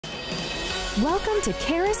Welcome to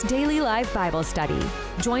Charis Daily Live Bible Study.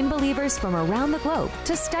 Join believers from around the globe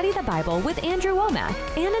to study the Bible with Andrew Wommack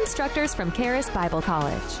and instructors from Charis Bible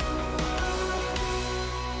College.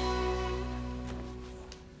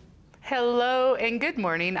 Hello and good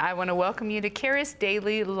morning. I want to welcome you to Charis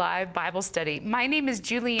Daily Live Bible Study. My name is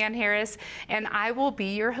Julianne Harris, and I will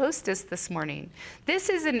be your hostess this morning. This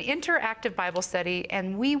is an interactive Bible study,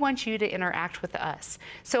 and we want you to interact with us.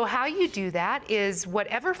 So how you do that is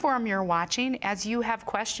whatever form you're watching, as you have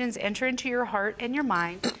questions enter into your heart and your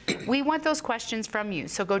mind, we want those questions from you.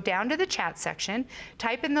 So go down to the chat section,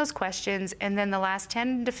 type in those questions, and then the last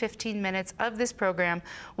 10 to 15 minutes of this program,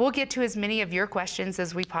 we'll get to as many of your questions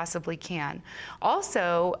as we possibly can.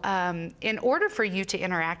 Also, in order for you to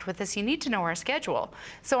interact with us, you need to know our schedule.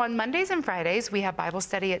 So on Mondays and Fridays, we have Bible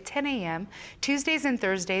study at 10 a.m. Tuesdays and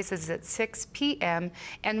Thursdays is at 6 p.m.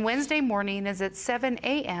 and Wednesday morning is at 7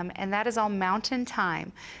 a.m. and that is all Mountain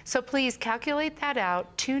Time. So please calculate that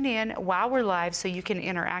out, tune in while we're live so you can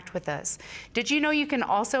interact with us. Did you know you can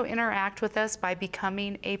also interact with us by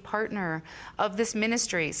becoming a partner of this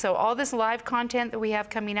ministry? So all this live content that we have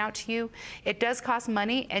coming out to you, it does cost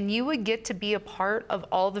money, and you would get to be a part of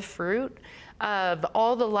all the fruit of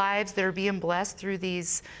all the lives that are being blessed through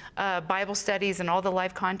these Bible studies and all the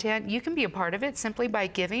live content. You can be a part of it simply by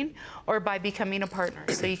giving or by becoming a partner.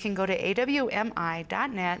 So you can go to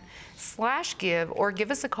awmi.net/give or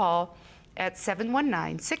give us a call at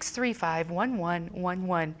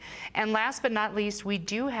 719-635-1111. And last but not least, we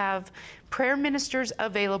do have prayer ministers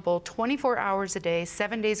available 24 hours a day,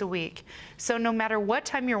 7 days a week. So no matter what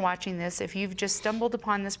time you're watching this, if you've just stumbled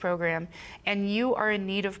upon this program and you are in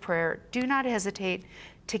need of prayer, do not hesitate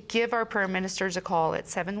to give our prayer ministers a call at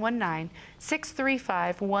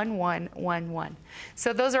 719-635-1111.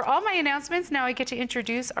 So those are all my announcements. Now I get to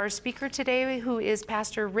introduce our speaker today, who is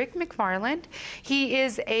Pastor Rick McFarland. He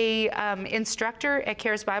is a instructor at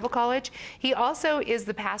Charis Bible College. He also is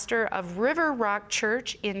the pastor of River Rock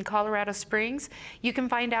Church in Colorado Springs. You can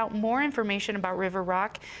find out more information about River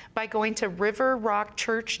Rock by going to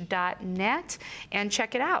riverrockchurch.net and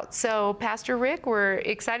check it out. So Pastor Rick, we're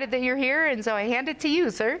excited that you're here, and so I hand it to you,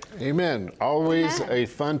 sir. Amen. Always a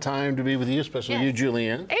fun time to be with you, especially you,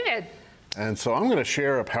 Julianne. Amen. And so I'm going to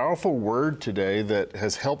share a powerful word today that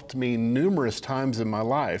has helped me numerous times in my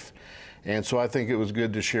life. And so I think it was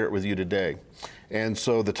good to share it with you today. And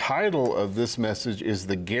so the title of this message is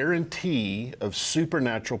The Guarantee of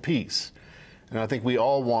Supernatural Peace. And I think we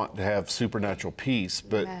all want to have supernatural peace,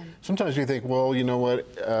 but sometimes we think, well, you know what,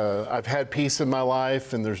 I've had peace in my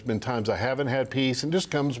life, and there's been times I haven't had peace, and it just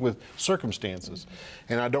comes with circumstances.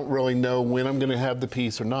 And I don't really know when I'm going to have the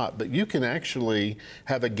peace or not, but you can actually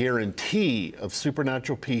have a guarantee of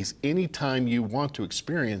supernatural peace anytime you want to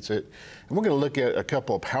experience it. And we're going to look at a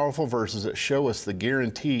couple of powerful verses that show us the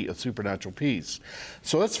guarantee of supernatural peace.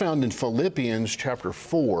 So that's found in Philippians chapter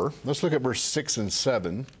 4. Let's look at verse 6 and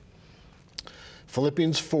 7.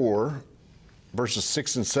 Philippians 4, verses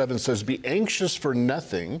 6 and 7 says, "Be anxious for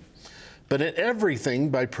nothing, but in everything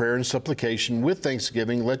by prayer and supplication with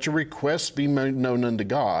thanksgiving, let your requests be made known unto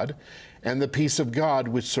God, and the peace of God,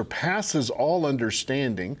 which surpasses all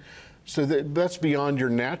understanding." So that's beyond your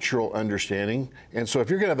natural understanding. And so if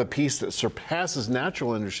you're going to have a peace that surpasses natural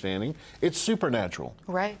understanding, it's supernatural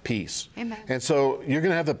peace. Amen. And so you're going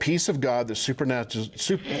to have the peace of God that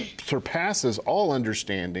surpasses all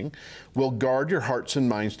understanding, will guard your hearts and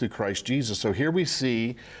minds through Christ Jesus. So here we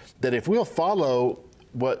see that if we'll follow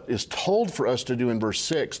what is told for us to do in verse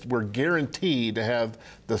 6, we're guaranteed to have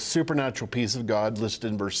the supernatural peace of God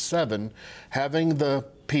listed in verse 7, having the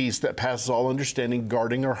peace that passes all understanding,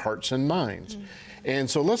 guarding our hearts and minds. And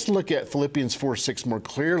so let's look at Philippians 4:6 more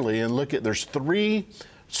clearly and look at, there's three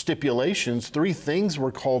stipulations, three things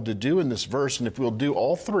we're called to do in this verse, and if we'll do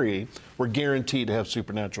all three, we're guaranteed to have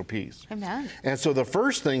supernatural peace. Amen. And so the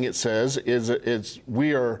first thing it says is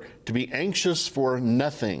we are to be anxious for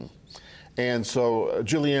nothing. And so,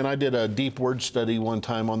 Julianne, I did a deep word study one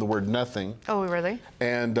time on the word nothing. Oh, really?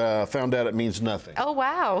 And found out it means nothing. Oh,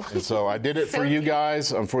 wow. And so I did it for you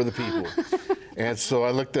guys and for the people. And so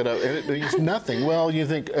I looked it up, and it means nothing. Well, you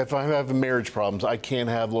think, if I have marriage problems, I can't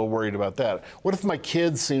have a little worried about that. What if my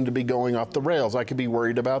kids seem to be going off the rails? I could be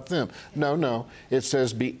worried about them. No. It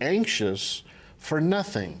says be anxious for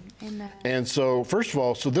nothing. Amen. And so, first of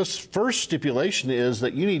all, so this first stipulation is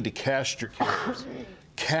that you need to cast your cares.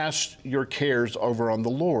 Cast your cares over on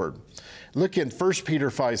the Lord. Look in 1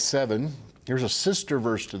 Peter 5:7. Here's a sister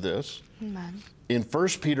verse to this. Amen. In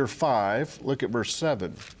 1 Peter 5, look at verse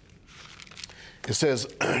 7. It says,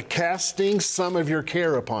 casting some of your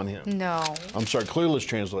care upon him. No. I'm sorry, clueless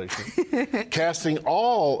translation. Casting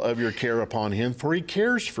all of your care upon him, for he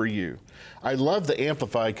cares for you. I love the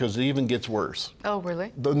Amplified because it even gets worse. Oh,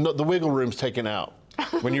 really? The wiggle room's taken out.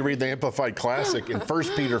 When you read the Amplified Classic in 1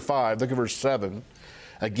 Peter 5, look at verse 7.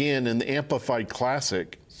 Again, in the Amplified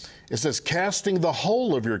Classic, it says, casting the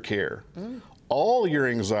whole of your care, all your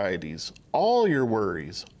anxieties, all your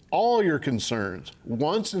worries, all your concerns,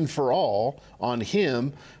 once and for all, on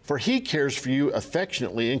him, for he cares for you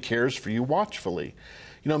affectionately and cares for you watchfully.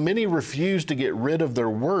 You know, many refuse to get rid of their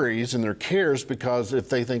worries and their cares because if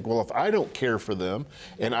they think, well, if I don't care for them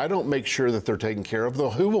and I don't make sure that they're taken care of,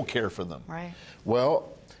 then who will care for them? Right. Well,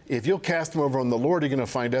 if you'll cast them over on the Lord, you're going to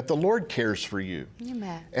find out the Lord cares for you.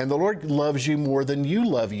 Amen. And the Lord loves you more than you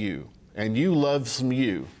love you, and you love some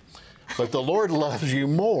you. But the Lord loves you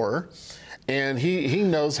more, and he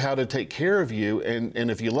knows how to take care of you.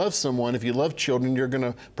 And if you love someone, if you love children, you're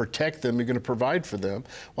going to protect them, you're going to provide for them.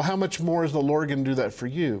 Well, how much more is the Lord going to do that for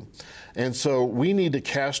you? And so we need to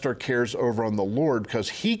cast our cares over on the Lord because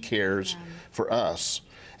he cares for us.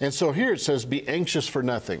 And so here it says, be anxious for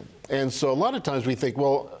nothing. And so a lot of times we think,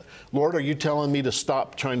 well, Lord, are you telling me to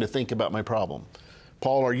stop trying to think about my problem?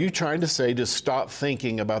 Paul, are you trying to say to stop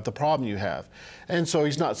thinking about the problem you have? And so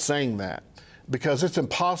he's not saying that because it's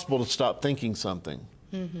impossible to stop thinking something.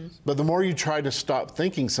 But the more you try to stop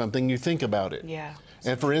thinking something, you think about it. Yeah.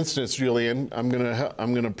 And for instance, Julian, I'm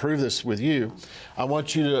gonna prove this with you. I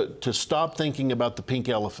want you to stop thinking about the pink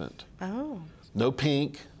elephant. Oh. No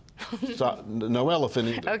pink. Stop, no elephant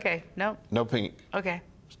either. Okay. No. No pink. Okay.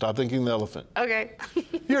 Stop thinking the elephant. Okay.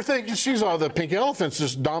 You're thinking she's all the pink elephant's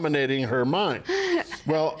just dominating her mind.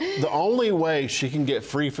 Well, the only way she can get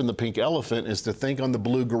free from the pink elephant is to think on the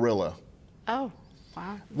blue gorilla. Oh,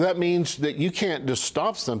 wow. That means that you can't just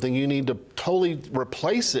stop something. You need to totally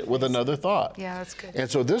replace it with another thought. Yeah, that's good. And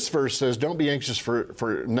so this verse says, don't be anxious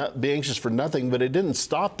be anxious for nothing, but it didn't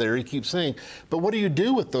stop there. He keeps saying, but what do you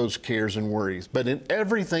do with those cares and worries? But in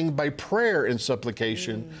everything by prayer and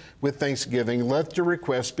supplication with thanksgiving, let your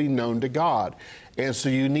requests be known to God. And so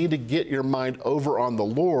you need to get your mind over on the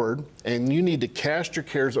Lord, and you need to cast your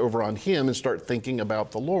cares over on him and start thinking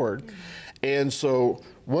about the Lord. And so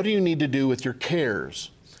what do you need to do with your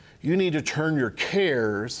cares? You need to turn your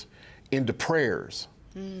cares into prayers.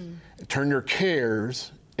 Turn your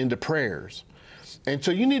cares into prayers. And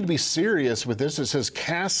so you need to be serious with this. It says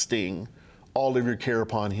casting all of your care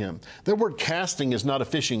upon him. The word casting is not a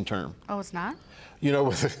fishing term. Oh, it's not? You know,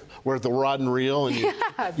 with the rod and reel, and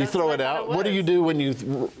you throw it out. What do you do when you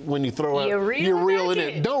throw out? You reel it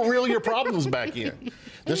in. Don't reel your problems back in.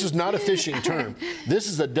 This is not a fishing term. This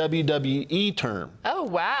is a WWE term. Oh,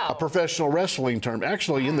 wow. A professional wrestling term.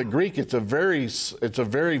 Actually, in the Greek, it's a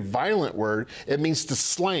very violent word. It means to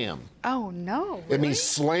slam. Oh, no. It means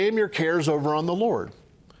slam your cares over on the Lord.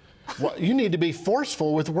 Well, you need to be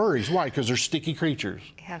forceful with worries. Why? Because they're sticky creatures.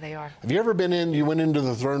 Yeah, they are. Have you ever been you went into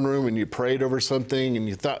the throne room and you prayed over something and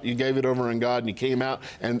you thought you gave it over on God and you came out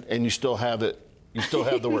and you still have it. You still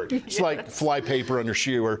have the word. It's like fly paper on your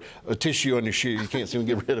shoe or a tissue on your shoe. You can't seem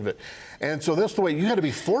to get rid of it. And so that's the way you got to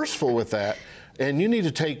be forceful with that. And you need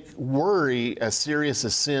to take worry as serious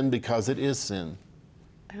as sin because it is sin.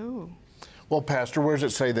 Oh. Well, Pastor, where does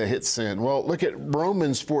it say that it's sin? Well, look at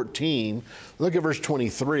Romans 14. Look at verse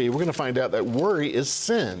 23. We're going to find out that worry is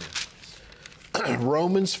sin.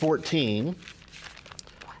 Romans 14.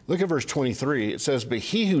 Look at verse 23. It says, but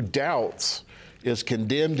he who doubts is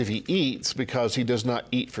condemned if he eats because he does not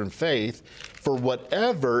eat from faith. For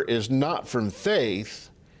whatever is not from faith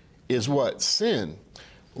is what? Sin.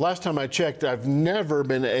 Last time I checked, I've never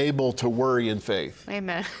been able to worry in faith.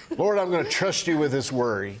 Amen. Lord, I'm going to trust you with this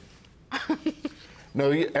worry.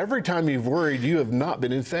 No, every time you've worried, you have not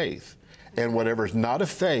been in faith. And whatever's not of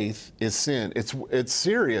faith is sin. It's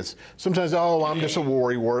serious. Sometimes, oh, I'm just a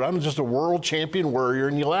worry word. I'm just a world champion worrier,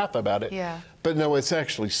 and you laugh about it. Yeah. But no, it's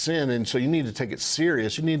actually sin, and so you need to take it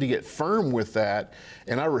serious. You need to get firm with that.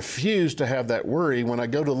 And I refuse to have that worry. When I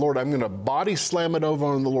go to the Lord, I'm going to body slam it over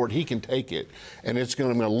on the Lord. He can take it, and I'm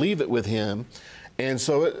going to leave it with him. And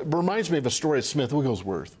so it reminds me of a story of Smith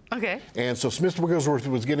Wigglesworth. Okay. And so Smith Wigglesworth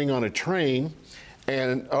was getting on a train,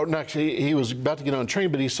 and actually he was about to get on a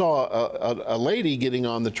train, but he saw a lady getting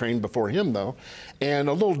on the train before him, though, and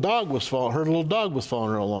her little dog was following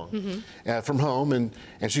her along from home, and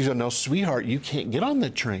she said, "No, sweetheart, you can't get on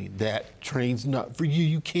that train. That train's not for you.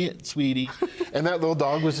 You can't, sweetie." And that little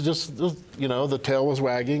dog was just, you know, the tail was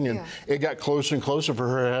wagging, and it got closer and closer for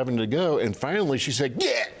her having to go, and finally she said,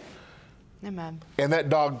 "Get!" Amen. And that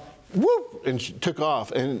dog whoop, and she took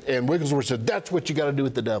off. And Wigglesworth said, that's what you got to do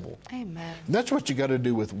with the devil. Amen. And that's what you got to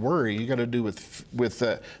do with worry. You got to do with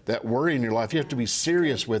that worry in your life. You have to be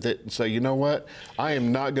serious with it and say, you know what? I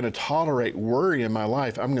am not going to tolerate worry in my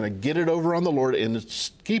life. I'm going to get it over on the Lord and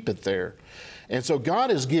keep it there. And so God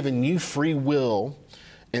has given you free will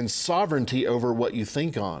and sovereignty over what you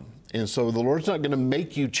think on. And so the Lord's not going to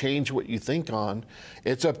make you change what you think on.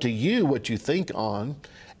 It's up to you what you think on.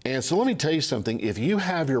 And so let me tell you something. If you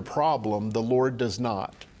have your problem, the Lord does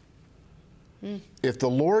not. If the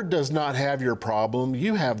Lord does not have your problem,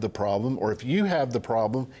 you have the problem. Or if you have the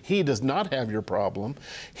problem, He does not have your problem.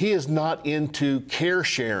 He is not into care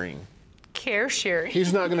sharing. Care sharing.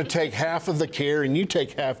 He's not going to take half of the care and you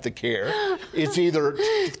take half the care. It's either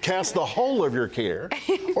cast the whole of your care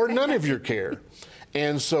or none of your care.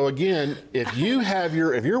 And so again, if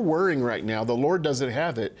you're worrying right now, the Lord doesn't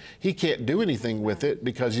have it. He can't do anything with it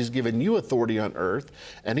because He's given you authority on earth,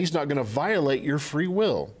 and He's not going to violate your free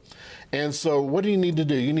will. And so what do you need to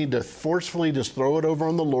do? You need to forcefully just throw it over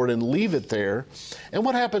on the Lord and leave it there. And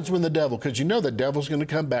what happens when the devil, because you know the devil's going to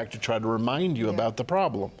come back to try to remind you about the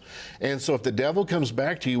problem. And so if the devil comes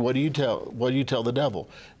back to you, what do you tell the devil?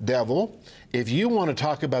 Devil, if you want to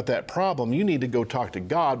talk about that problem, you need to go talk to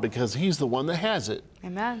God because He's the one that has it.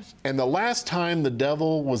 Amen. And the last time the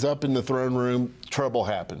devil was up in the throne room, trouble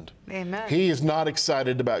happened. Amen. He is not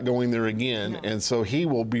excited about going there again, and so he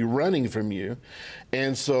will be running from you.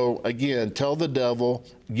 And so, again, tell the devil,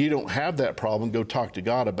 you don't have that problem, go talk to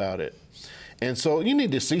God about it. And so you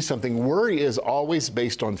need to see something. Worry is always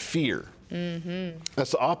based on fear.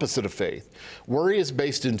 That's the opposite of faith. Worry is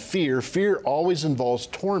based in fear. Fear always involves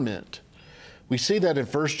torment. We see that in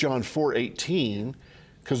 1 John 4:18,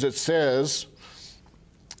 because it says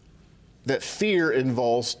that fear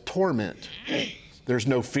involves torment. There's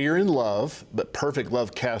no fear in love, but perfect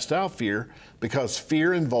love casts out fear, because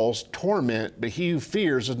fear involves torment, but he who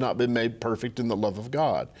fears has not been made perfect in the love of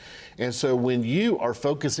God. And so when you are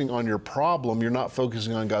focusing on your problem, you're not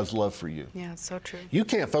focusing on God's love for you. Yeah, it's so true. You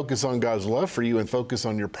can't focus on God's love for you and focus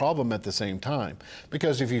on your problem at the same time,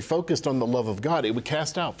 because if you focused on the love of God, it would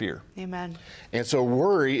cast out fear. Amen. And so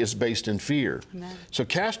worry is based in fear. Amen. So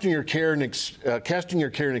casting your care and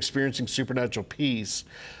experiencing supernatural peace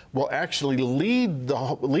will actually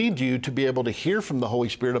lead you to be able to hear from the Holy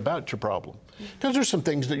Spirit about your problem. Because there's some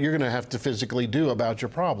things that you're going to have to physically do about your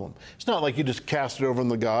problem. It's not like you just cast it over on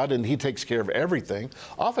the God and He takes care of everything.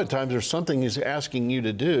 Oftentimes there's something He's asking you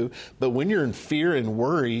to do, but when you're in fear and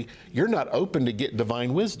worry, you're not open to get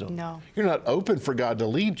divine wisdom. No. You're not open for God to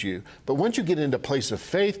lead you. But once you get into a place of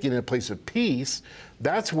faith, get in a place of peace,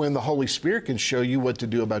 that's when the Holy Spirit can show you what to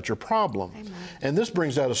do about your problem. Amen. And this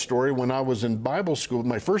brings out a story when I was in Bible school,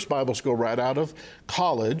 my first Bible school right out of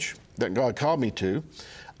college that God called me to.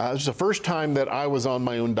 It was the first time that I was on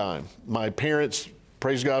my own dime. My parents,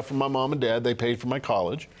 praise God for my mom and dad, they paid for my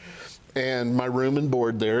college and my room and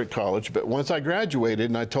board there at college. But once I graduated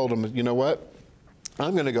and I told them, you know what?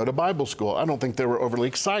 I'm going to go to Bible school. I don't think they were overly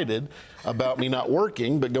excited about me not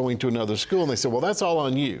working, but going to another school. And they said, well, that's all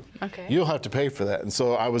on you. Okay. You'll have to pay for that. And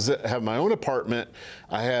so I have my own apartment.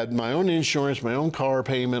 I had my own insurance, my own car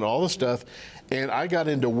payment, all the stuff. And I got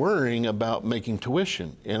into worrying about making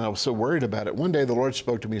tuition. And I was so worried about it. One day the Lord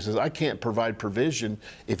spoke to me and says, I can't provide provision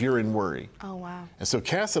if you're in worry. Oh, wow. And so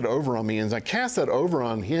cast it over on me. And I cast that over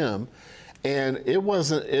on him. And it was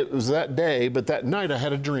that day, but that night I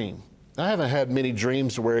had a dream. I haven't had many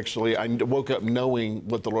dreams where actually I woke up knowing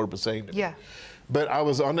what the Lord was saying to me. Yeah. But I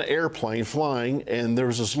was on an airplane flying, and there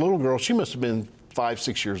was this little girl. She must have been 5,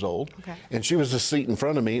 6 years old. Okay. And she was a seat in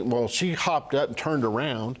front of me. Well, she hopped up and turned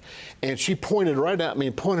around, and she pointed right at me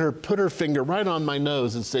and put her finger right on my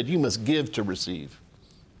nose and said, you must give to receive.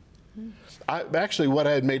 Actually, what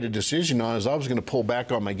I had made a decision on is I was going to pull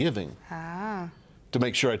back on my giving. Ah. To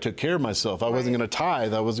make sure I took care of myself. I wasn't going to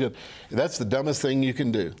tithe. That's the dumbest thing you can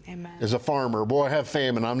do. Amen. As a farmer, boy, I have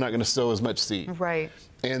famine. I'm not going to sow as much seed. Right.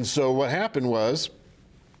 And so what happened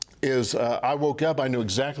is I woke up. I knew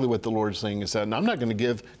exactly what the Lord's saying is that, and I'm not going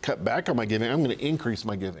to cut back on my giving. I'm going to increase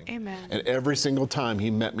my giving. Amen. And every single time He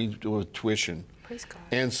met me with tuition. Praise God.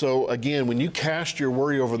 And so again, when you cast your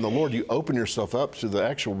worry over on the Lord, you open yourself up to the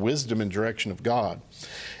actual wisdom and direction of God.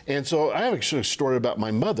 And so I have actually a story about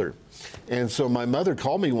my mother. And so my mother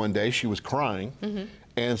called me one day. She was crying. Mm-hmm.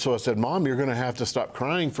 And so I said, Mom, you're going to have to stop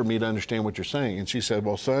crying for me to understand what you're saying. And she said,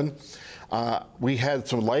 well, son, we had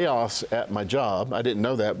some layoffs at my job. I didn't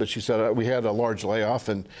know that, but she said we had a large layoff,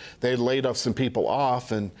 and they had laid off some people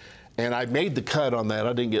off. And And I made the cut on that.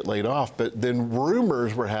 I didn't get laid off, but then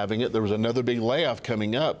rumors were having it. There was another big layoff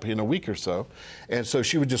coming up in a week or so. And so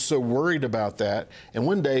she was just so worried about that. And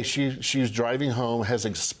one day she's driving home, has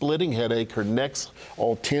a splitting headache. Her neck's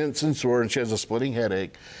all tense and sore, and she has a splitting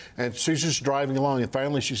headache. And she's just driving along. And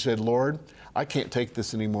finally she said, Lord, I can't take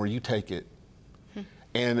this anymore. You take it.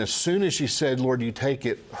 And as soon as she said, Lord, you take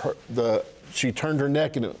it, she turned her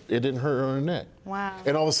neck and it didn't hurt her neck. Wow.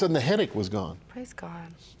 And all of a sudden the headache was gone. Praise God.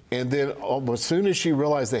 And then as soon as she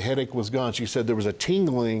realized the headache was gone, she said there was a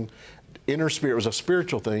tingling in her spirit. It was a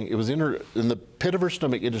spiritual thing. It was in the pit of her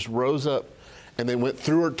stomach. It just rose up and then went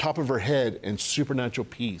through her top of her head, and supernatural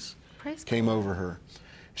peace came over her.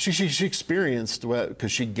 She experienced,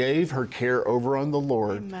 because she gave her care over on the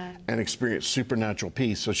Lord. Amen. And experienced supernatural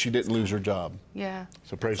peace, so she didn't lose her job. Yeah.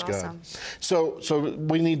 So praise That's God. awesome. So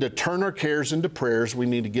we need to turn our cares into prayers. We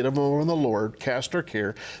need to get them over on the Lord, cast our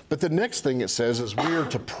care. But the next thing it says is we are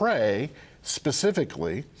to pray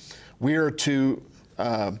specifically. We are to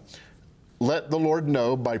let the Lord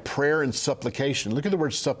know by prayer and supplication. Look at the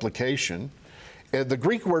word supplication. The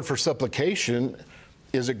Greek word for supplication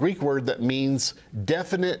is a Greek word that means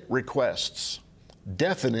definite requests.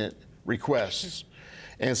 Definite requests.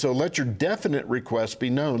 And so let your definite requests be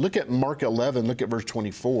known. Look at Mark 11, look at verse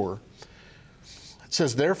 24. It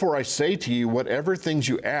says, therefore I say to you, whatever things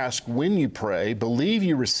you ask when you pray, believe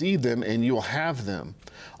you receive them and you'll have them.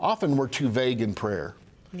 Often we're too vague in prayer.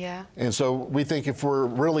 Yeah. And so we think if we're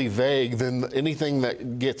really vague, then anything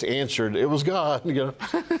that gets answered, it was God, you know.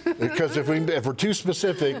 Because if we're too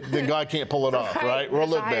specific, then God can't pull it off, right?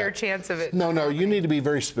 There's a higher chance of it. No, you need to be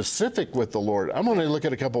very specific with the Lord. I'm going to look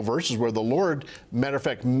at a couple verses where the Lord, matter of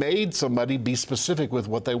fact, made somebody be specific with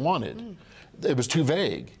what they wanted. It was too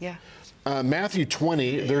vague. Yeah. Matthew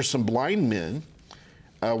 20, there's some blind men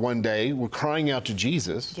one day were crying out to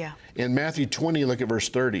Jesus. Yeah. In Matthew 20, look at verse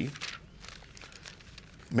 30.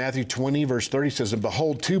 Matthew 20, verse 30 says, and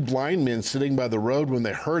behold, two blind men sitting by the road, when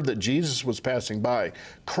they heard that Jesus was passing by,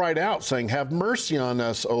 cried out, saying, have mercy on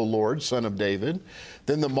us, O Lord, Son of David.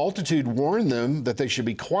 Then the multitude warned them that they should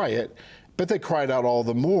be quiet, but they cried out all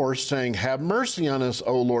the more, saying, have mercy on us,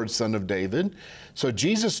 O Lord, Son of David. So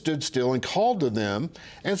Jesus stood still and called to them,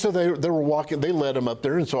 and so they were walking, they led them up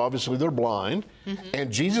there, and so obviously they're blind. And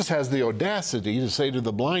Jesus has the audacity to say to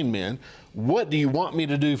the blind men, what do you want me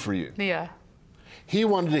to do for you? Yeah. He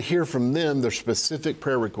wanted to hear from them their specific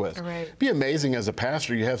prayer requests. Right. It'd be amazing as a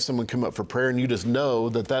pastor, you have someone come up for prayer and you just know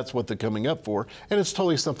that that's what they're coming up for, and it's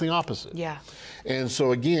totally something opposite. Yeah. And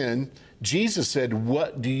so again, Jesus said,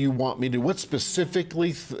 what do you want me to do? What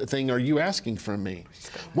specifically thing are you asking from me?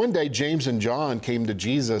 One day, James and John came to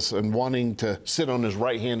Jesus and wanting to sit on his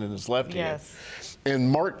right hand and his left hand. In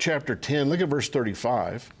Mark chapter 10, look at verse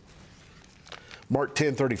 35. Mark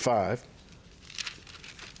 10:35.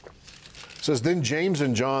 It says, then James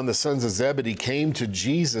and John, the sons of Zebedee, came to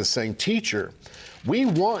Jesus saying, teacher, we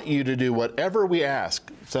want you to do whatever we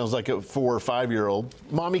ask. Sounds like a 4 or 5-year-old.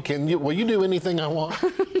 Mommy, will you do anything I want?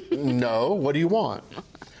 No, what do you want?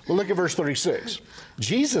 Well, look at verse 36.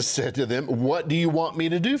 Jesus said to them, what do you want me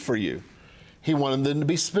to do for you? He wanted them to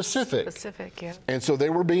be specific. Specific, yeah. And so they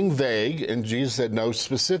were being vague, and Jesus said, no,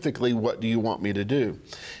 specifically, what do you want me to do?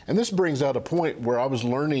 And this brings out a point where I was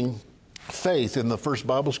learning faith in the first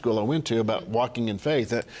Bible school I went to about walking in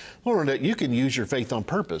faith. I learned that you can use your faith on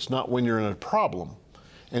purpose, not when you're in a problem,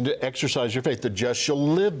 and to exercise your faith. The just shall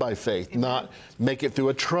live by faith, Amen. Not make it through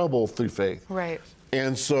a trouble through faith. Right.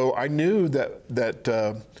 And so I knew that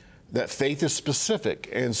faith is specific.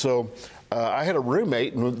 And so I had a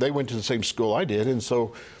roommate, and they went to the same school I did, and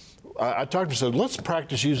so I talked to him and said, let's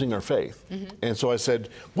practice using our faith. And so I said,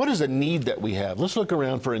 what is a need that we have? Let's look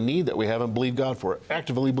around for a need that we have and believe God for it,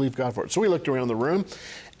 actively believe God for it. So we looked around the room,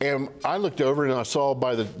 and I looked over and I saw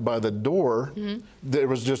by the door, it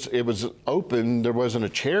was open, there wasn't a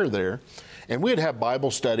chair there. And we'd have Bible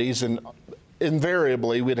studies, and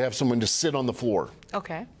invariably we'd have someone just sit on the floor.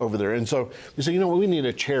 Okay. Over there. And so we said, you know what, we need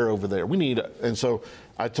a chair over there. And so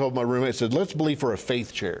I told my roommate, I said, let's believe for a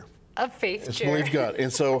faith chair. A faith chair. Believe God.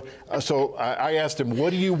 And so I asked him,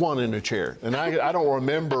 what do you want in a chair? And I don't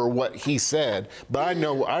remember what he said, but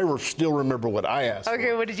I still remember what I asked for.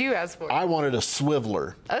 Okay, what did you ask for? I wanted a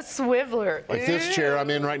swiveler. A swiveler. Like this chair I'm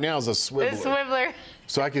in right now is a swiveler. A swiveler.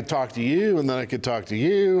 So I could talk to you, and then I could talk to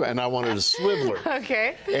you, and I wanted a swiveler.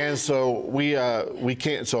 Okay. And so we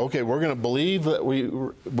can't. So okay, we're going to believe that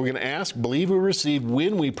we're going to ask, believe we receive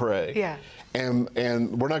when we pray. Yeah. And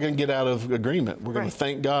we're not going to get out of agreement. We're going to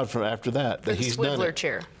thank God for after that He's done it. For the swiveler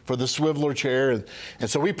chair. For the swiveler chair, and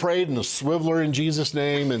so we prayed in the swiveler in Jesus'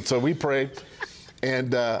 name, and so we prayed.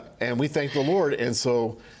 And we thank the Lord. And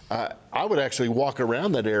so I would actually walk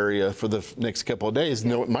around that area for the next couple of days.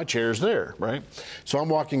 And my chair's there, right? So I'm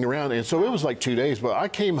walking around. And so it was like 2 days. But I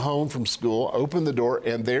came home from school, opened the door,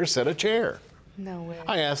 and there sat a chair. No way.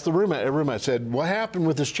 I asked the roommate, I said, what happened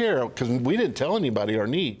with this chair? Because we didn't tell anybody our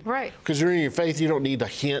need. Right. Because you're in your faith, you don't need to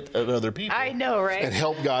hint at other people. I know, right? And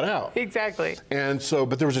help God out. Exactly. And so,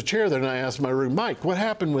 but there was a chair there, and I asked my room, Mike, what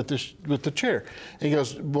happened with the chair? And he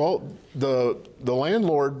goes, well, the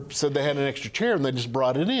landlord said they had an extra chair, and they just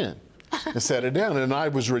brought it in and set it down. And I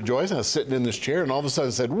was rejoicing. I was sitting in this chair, and all of a sudden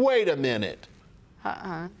I said, wait a minute.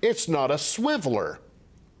 It's not a swiveler.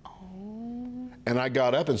 And I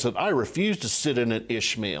got up and said, I refuse to sit in an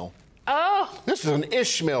Ishmael. Oh! This is an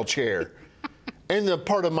Ishmael chair. And the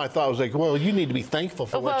part of my thought was like, well, you need to be thankful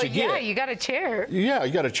for what you get. Yeah, you got a chair. Yeah,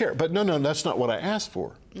 you got a chair. But no, that's not what I asked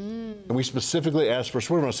for. And we specifically asked for a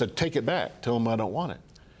swivel. I said, take it back. Tell them I don't want it.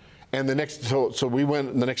 And so we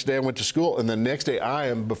went, the next day I went to school, and the next day I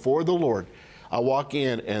am before the Lord. I walk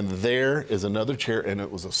in, and there is another chair, and it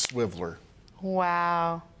was a swiveler.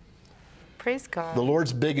 Wow. Praise God. The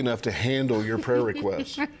Lord's big enough to handle your prayer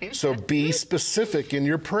requests. So be specific in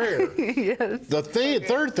your prayer. Yes. The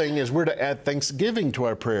third thing is we're to add thanksgiving to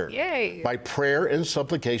our prayer. Yay. By prayer and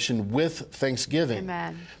supplication with thanksgiving.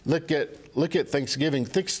 Amen. Look at thanksgiving.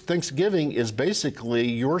 Thanksgiving is basically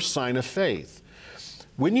your sign of faith.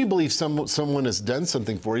 When you believe someone has done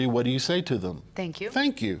something for you, what do you say to them? Thank you.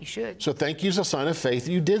 Thank you. You should. So thank you is a sign of faith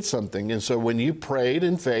you did something. And so when you prayed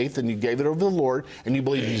in faith and you gave it over to the Lord and you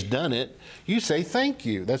believe He's done it, you say thank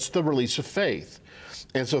you. That's the release of faith.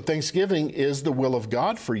 And so thanksgiving is the will of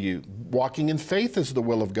God for you. Walking in faith is the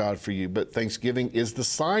will of God for you, but thanksgiving is the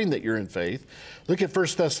sign that you're in faith. Look at 1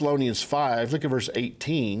 Thessalonians 5, look at verse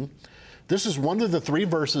 18. This is one of the 3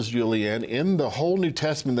 verses, Julianne, in the whole New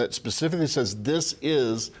Testament that specifically says this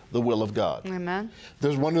is the will of God. Amen.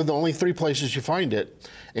 There's one of the only 3 places you find it.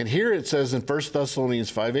 And here it says in 1 Thessalonians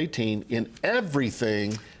 5:18, in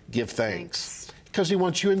everything give thanks. Because He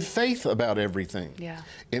wants you in faith about everything. Yeah.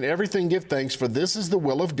 In everything give thanks, for this is the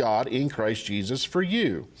will of God in Christ Jesus for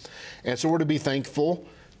you. And so we're to be thankful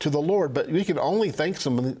to the Lord, but we can only thank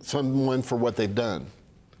someone for what they've done.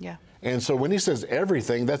 Yeah. And so when He says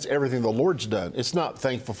everything, that's everything the Lord's done. It's not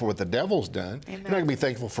thankful for what the devil's done. Amen. You're not going to be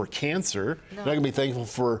thankful for cancer. No. You're not going to be thankful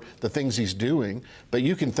for the things He's doing. But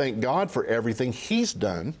you can thank God for everything He's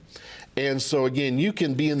done. And so again, you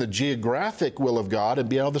can be in the geographic will of God and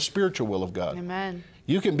be out of the spiritual will of God. Amen.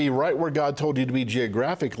 You can be right where God told you to be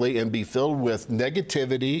geographically and be filled with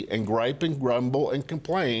negativity and gripe and grumble and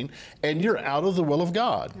complain, and you're out of the will of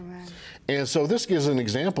God. Amen. And so this gives an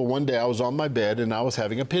example. One day I was on my bed and I was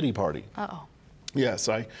having a pity party. Uh-oh. Yes,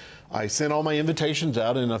 I sent all my invitations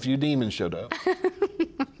out and a few demons showed up.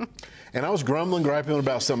 And I was grumbling, griping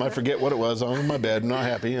about something. I forget what it was. I was on my bed, not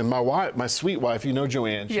happy. And my wife, my sweet wife, you know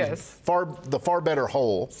Joanne, she's yes. the far better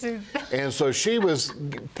whole. And so she was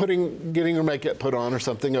getting her makeup put on or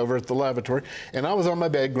something over at the lavatory. And I was on my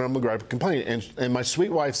bed, grumbling, griping, complaining. And my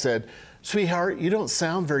sweet wife said, "Sweetheart, you don't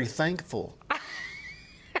sound very thankful."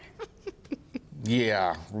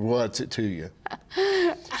 Yeah, what's it to you?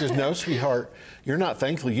 She says, "No, sweetheart, you're not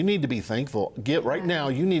thankful. You need to be thankful. Right now,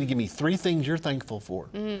 you need to give me 3 things you're thankful for."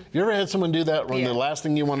 Have you ever had someone do that when the last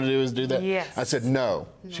thing you want to do is do that? Yes. I said, no.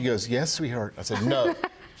 She goes, "Yes, sweetheart." I said, "No."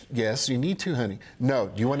 "Yes, you need to, honey." "No."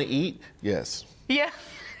 "Do you want to eat?" "Yes." Yeah.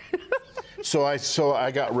 So I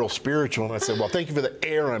got real spiritual and I said, "Well, thank you for the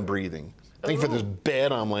air I'm breathing. Thank you for this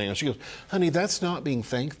bed I'm laying on." She goes, "Honey, that's not being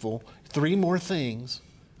thankful. 3 more things."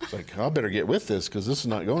 It's like, I better get with this because this is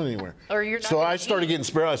not going anywhere. Or you're not so I gonna started getting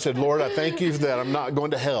spiritual. I said, "Lord, I thank you that I'm not going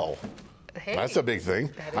to hell." Hey, that's a big thing.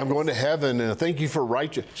 I'm going to heaven, and I thank you for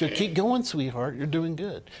righteous. She said, "Keep going, sweetheart. You're doing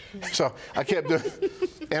good." So I kept doing,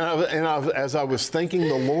 as I was thanking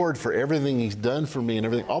the Lord for everything He's done for me and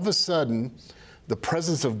everything, all of a sudden, the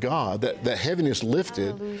presence of God, that heaviness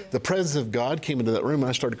lifted. Hallelujah. The presence of God came into that room, and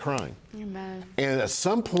I started crying. Amen. And at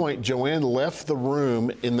some point, Joanne left the room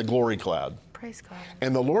in the glory cloud. Praise God.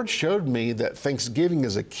 And the Lord showed me that thanksgiving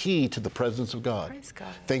is a key to the presence of God. Praise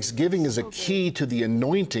God. Thanksgiving is a key to the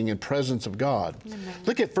anointing and presence of God. Amen.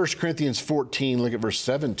 Look at 1 Corinthians 14, look at verse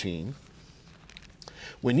 17.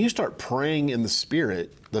 When you start praying in the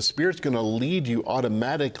Spirit's going to lead you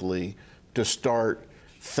automatically to start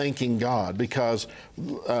thanking God, because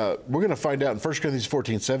we're going to find out in 1 Corinthians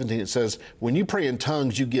 14, 17, it says, when you pray in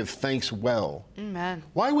tongues, you give thanks well. Amen.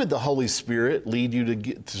 Why would the Holy Spirit lead you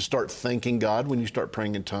to start thanking God when you start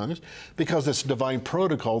praying in tongues? Because it's divine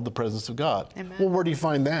protocol, the presence of God. Amen. Well, where do you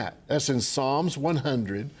find that? That's in Psalms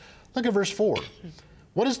 100. Look at verse 4.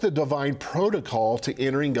 What is the divine protocol to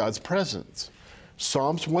entering God's presence?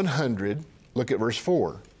 Psalms 100, Look at verse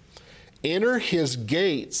 4. Enter his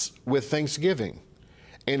gates with thanksgiving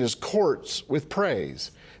and his courts with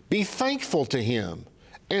praise. Be thankful to him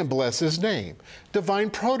and bless his name. Divine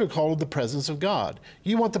protocol of the presence of God.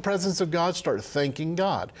 You want the presence of God? Start thanking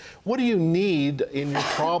God. What do you need in your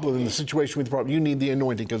problem, in the situation with the problem? You need the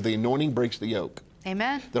anointing, because the anointing breaks the yoke.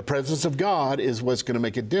 Amen. The presence of God is what's going to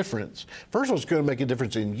make a difference. First of all, it's going to make a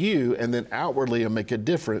difference in you, and then outwardly it'll make a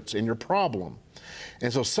difference in your problem.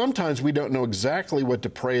 And so sometimes we don't know exactly what to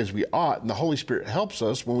pray as we ought, and the Holy Spirit helps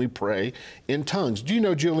us when we pray in tongues. Do you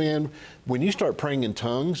know, Julianne, when you start praying in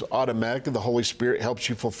tongues, automatically the Holy Spirit helps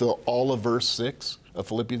you fulfill all of verse 6 of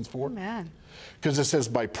Philippians 4? Amen. Because it says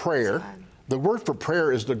by prayer. The word for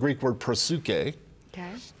prayer is the Greek word proseuche.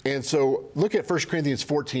 Okay. And so look at 1 Corinthians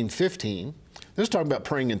 14:15. This is talking about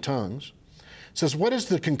praying in tongues. It says, what is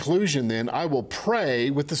the conclusion then? I will pray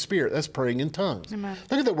with the Spirit. That's praying in tongues. Amen.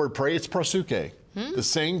 Look at that word pray. It's proseuche. The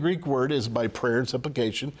same Greek word is by prayer and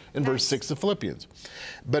supplication in verse 6 of Philippians.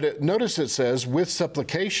 But notice it says with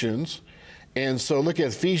supplications. And so look at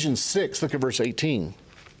Ephesians 6. Look at verse 18.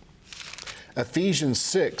 Ephesians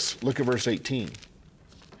 6. Look at verse 18.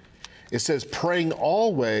 It says praying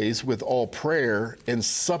always with all prayer and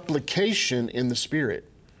supplication in the Spirit.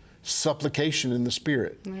 Supplication in the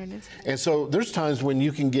Spirit. And so there's times when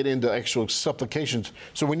you can get into actual supplications.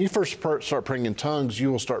 So when you first start praying in tongues,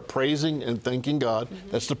 you will start praising and thanking God.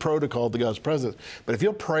 That's the protocol of the God's presence. But if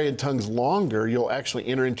you'll pray in tongues longer, you'll actually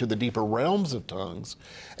enter into the deeper realms of tongues,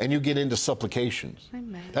 and you get into supplications.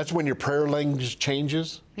 Amen. That's when your prayer language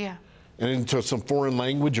changes. Yeah. And into some foreign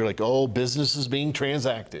language, you're like, oh, business is being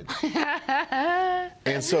transacted.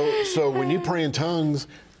 And so when you pray in tongues,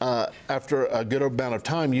 after a good amount of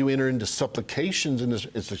time, you enter into supplications, and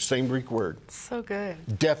it's the same Greek word. So good.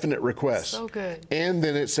 Definite request. So good. And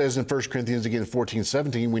then it says in 1 Corinthians again,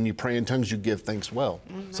 14:17, when you pray in tongues, you give thanks well.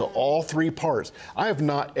 So all three parts. I have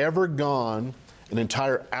not ever gone an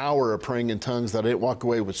entire hour of praying in tongues that I didn't walk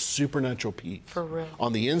away with supernatural peace. For real.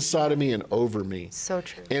 On the inside of me and over me. So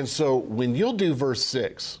true. And so when you'll do verse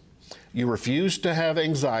 6, you refuse to have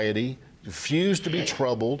anxiety, refuse to be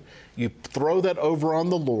troubled, you throw that over on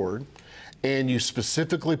the Lord, and you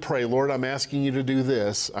specifically pray, Lord, I'm asking you to do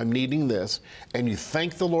this, I'm needing this, and you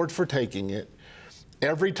thank the Lord for taking it.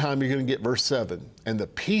 Every time you're going to get verse 7, and the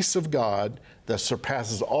peace of God that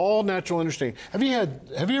surpasses all natural understanding. Have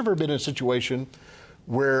you ever been in a situation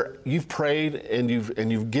where you've prayed and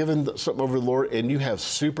you've given something over to the Lord, and you have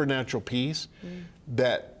supernatural peace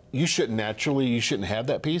that you shouldn't have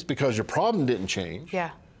that peace because your problem didn't change?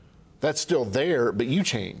 Yeah. That's still there, but you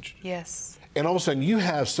changed. Yes. And all of a sudden you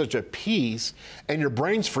have such a peace, and your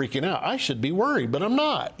brain's freaking out. I should be worried, but I'm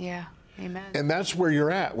not. Yeah. Amen. And that's where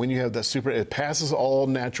you're at when you have that it passes all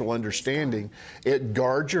natural understanding. It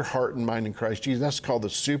guards your heart and mind in Christ Jesus. That's called the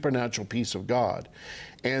supernatural peace of God.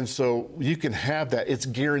 And so you can have that. It's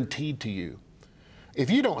guaranteed to you.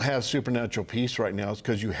 If you don't have supernatural peace right now, it's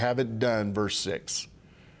because you haven't done verse 6.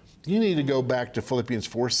 You need to go back to Philippians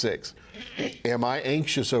 4:6. Am I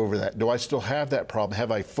anxious over that? Do I still have that problem?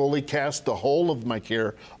 Have I fully cast the whole of my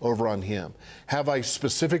care over on him? Have I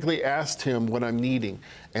specifically asked him what I'm needing?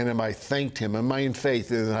 And am I thanked him? Am I in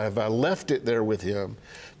faith? And have I left it there with him?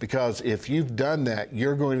 Because if you've done that,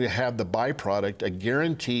 you're going to have the byproduct, a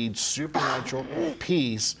guaranteed supernatural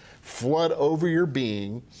peace flood over your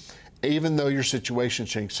being, even though your situation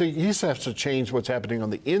changed. So he has to change what's happening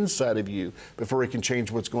on the inside of you before he can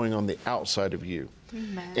change what's going on the outside of you.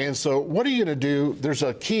 Amen. And so what are you going to do? There's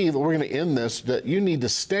a key that we're going to end this, that you need to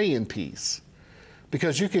stay in peace.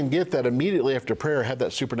 Because you can get that immediately after prayer, have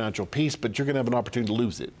that supernatural peace, but you're going to have an opportunity to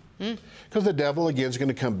lose it. Because the devil, again, is going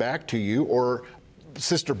to come back to you, or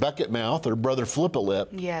Sister Bucket Mouth, or Brother Flip a Lip.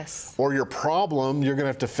 Yes. Or your problem, you're going to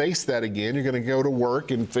have to face that again. You're going to go to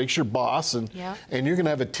work and face your boss, and you're going to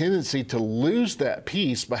have a tendency to lose that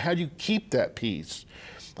peace. But how do you keep that peace?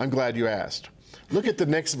 I'm glad you asked. Look at the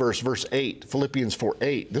next verse, verse 8, Philippians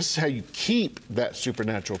 4:8. This is how you keep that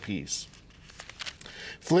supernatural peace.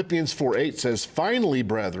 Philippians 4:8 says, finally,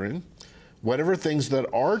 brethren, whatever things that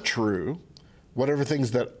are true, whatever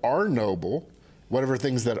things that are noble, whatever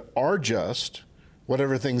things that are just,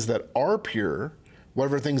 whatever things that are pure,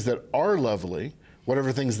 whatever things that are lovely,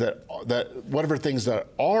 whatever things that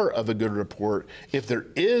are of a good report, if there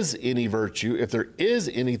is any virtue, if there is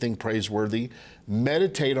anything praiseworthy,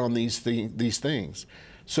 meditate on these things.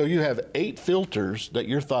 So you have 8 filters that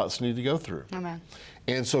your thoughts need to go through. Amen.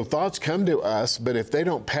 And so thoughts come to us, but if they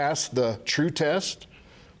don't pass the true test,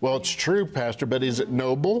 well, it's true, Pastor, but is it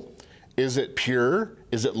noble? Is it pure?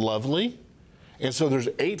 Is it lovely? And so there's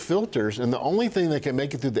 8 filters, and the only thing that can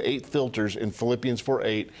make it through the 8 filters in Philippians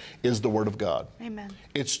 4:8 is the Word of God. Amen.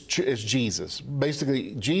 It's Jesus.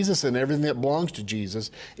 Basically, Jesus and everything that belongs to Jesus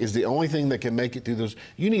is the only thing that can make it through those.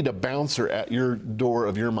 You need a bouncer at your door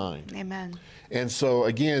of your mind. Amen. And so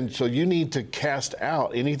again, so you need to cast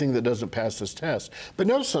out anything that doesn't pass this test. But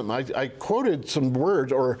notice something, I quoted some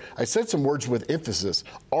words, or I said some words with emphasis: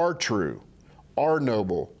 are true, are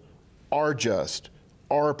noble, are just,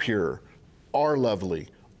 are pure, are lovely,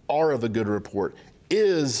 are of a good report,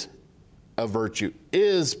 is a virtue,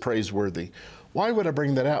 is praiseworthy. Why would I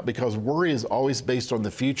bring that out? Because worry is always based on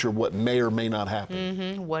the future, what may or may not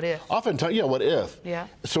happen. What if? Oftentimes, yeah, what if? Yeah.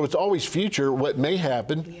 So it's always future, what may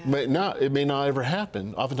happen, may not, it may not ever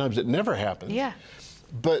happen. Oftentimes it never happens. Yeah.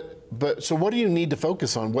 But so what do you need to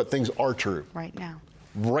focus on? What things are true? Right now.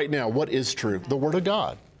 Right now, what is true? Amen. The Word of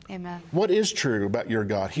God. Amen. What is true about your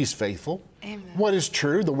God? He's faithful. Amen. What is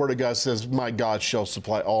true? The Word of God says, my God shall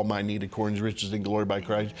supply all my need according to riches and glory by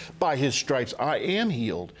Christ. By His stripes I am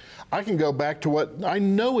healed. I can go back to what I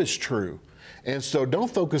know is true. And so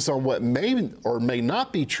don't focus on what may or may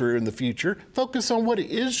not be true in the future. Focus on what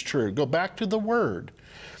is true. Go back to the Word.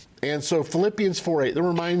 And so Philippians 4:8, that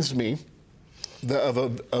reminds me of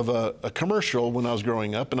a commercial when I was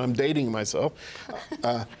growing up, and I'm dating myself.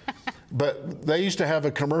 But they used to have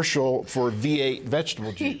a commercial for V8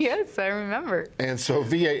 vegetable juice. Yes, I remember. And so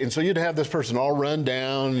V8, and so you'd have this person all run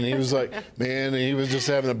down, and he was like, man, and he was just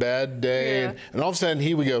having a bad day. Yeah. And all of a sudden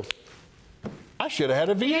he would go, I should have had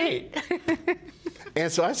a V8.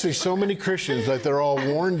 And so I see so many Christians, like they're all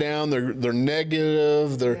worn down, they're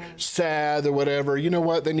negative, they're sad or whatever. You know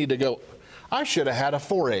what? They need to go, I should have had a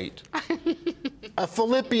 4:8. A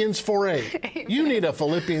Philippians 4:8. You need a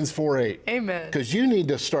Philippians 4:8. Amen. Because you need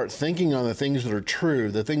to start thinking on the things that are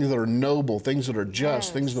true, the things that are noble, things that are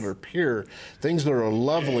just, things that are pure, things that are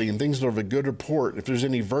lovely, and things that are of a good report. If there's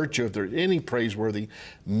any virtue, if there's any praiseworthy,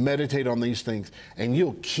 meditate on these things. And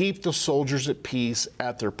you'll keep the soldiers at peace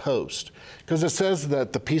at their post. Because it says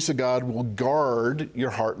that the peace of God will guard your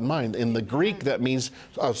heart and mind. In the Greek, that means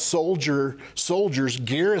soldiers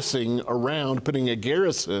garrisoning around, putting a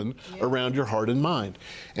garrison around your heart and mind.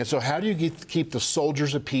 And so how do you keep the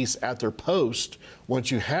soldiers of peace at their post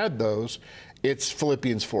once you had those? It's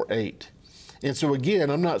Philippians 4:8. And so again,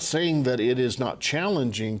 I'm not saying that it is not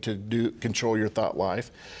challenging to control your thought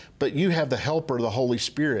life, but you have the helper, the Holy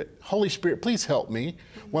Spirit. Holy Spirit, please help me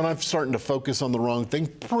when I'm starting to focus on the wrong thing.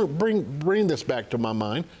 Bring this back to my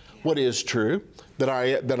mind. What is true? That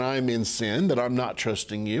I'm in sin, that I'm not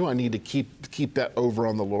trusting you. I need to keep that over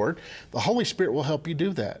on the Lord. The Holy Spirit will help you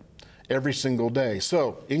do that every single day.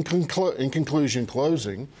 So in conclusion,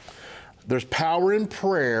 closing, there's power in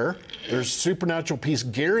prayer. There's supernatural peace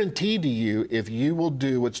guaranteed to you if you will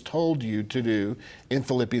do what's told you to do in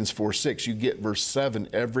Philippians 4:6. You get verse 7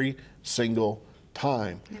 every single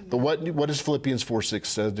time. But what does Philippians 4:6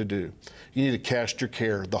 says to do? You need to cast your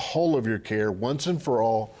care, the whole of your care, once and for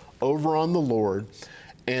all, over on the Lord,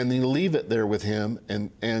 and then leave it there with Him.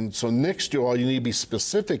 And so next to all, you need to be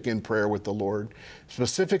specific in prayer with the Lord.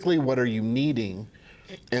 Specifically, what are you needing?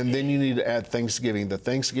 And then you need to add thanksgiving, the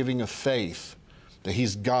thanksgiving of faith, that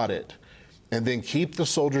He's got it. And then keep the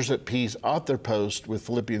soldiers at peace at their post with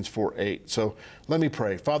Philippians 4:8. So let me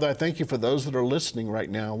pray. Father, I thank you for those that are listening right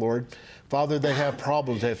now, Lord. Father, they have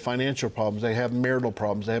problems. They have financial problems. They have marital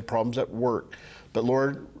problems. They have problems at work. But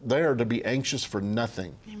Lord, they are to be anxious for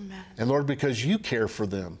nothing. Amen. And Lord, because you care for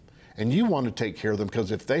them and you want to take care of them,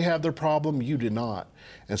 because if they have their problem, you do not.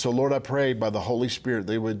 And so Lord, I pray by the Holy Spirit,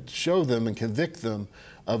 they would show them and convict them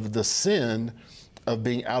of the sin of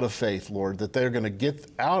being out of faith, Lord, that they're going to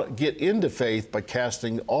get into faith by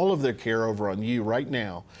casting all of their care over on you right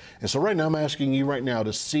now. And so right now, I'm asking you right now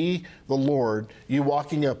to see the Lord, you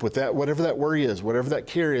walking up with that, whatever that worry is, whatever that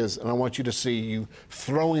care is, and I want you to see you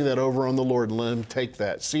throwing that over on the Lord and let Him take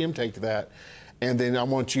that, see Him take that, and then I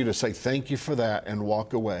want you to say thank you for that and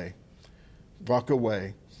walk away. Walk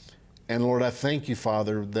away. And Lord, I thank you,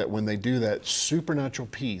 Father, that when they do that, supernatural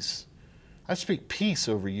peace, I speak peace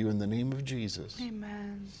over you in the name of Jesus.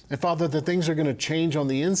 Amen. And Father, that things are going to change on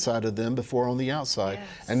the inside of them before on the outside.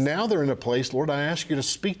 Yes. And now they're in a place, Lord, I ask you to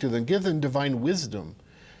speak to them. Give them divine wisdom.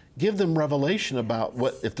 Give them revelation about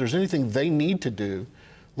what, if there's anything they need to do,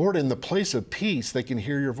 Lord, in the place of peace, they can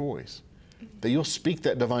hear your voice. That you'll speak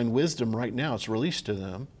that divine wisdom right now. It's released to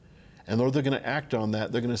them. And Lord, they're going to act on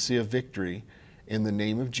that. They're going to see a victory in the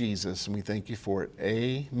name of Jesus, and we thank you for it.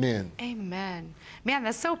 Amen. Amen. Man,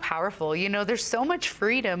 that's so powerful. You know, there's so much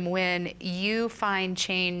freedom when you find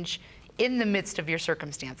change in the midst of your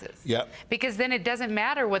circumstances. Yep. Because then it doesn't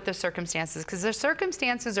matter what the circumstances, because the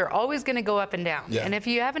circumstances are always going to go up and down. Yeah. And if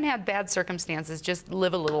you haven't had bad circumstances, just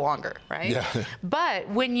live a little longer, right? Yeah. But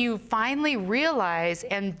when you finally realize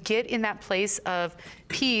and get in that place of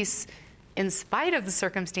peace in spite of the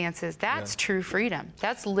circumstances, that's true freedom.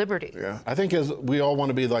 That's liberty. Yeah, I think as we all want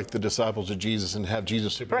to be like the disciples of Jesus and have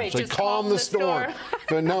Jesus supernaturally calm the storm.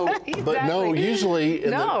 But no, Exactly. but no.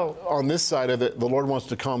 Usually, on this side of it, the Lord wants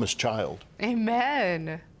to calm His child.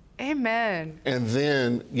 Amen. Amen. And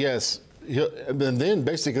then, yes, and then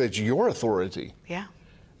basically it's your authority. Yeah.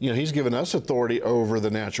 You know, He's given us authority over the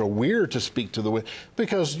natural. We're to speak to the wind.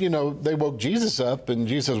 Because, you know, they woke Jesus up and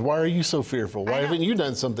Jesus says, why are you so fearful? Why haven't you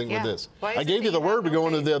done something with this? I gave you the word to go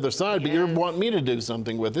into the other side, but you want me to do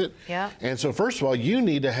something with it. Yeah. And so first of all, you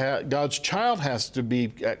need to have, God's child has to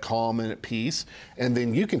be at calm and at peace. And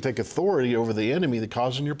then you can take authority over the enemy that's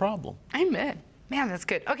causing your problem. Amen. Man, that's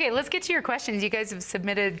good. Okay, let's get to your questions. You guys have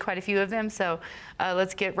submitted quite a few of them, so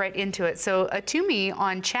let's get right into it. So 𝗵𝗶𝗍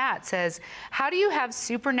on chat says, how do you have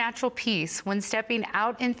supernatural peace when stepping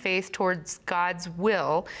out in faith towards God's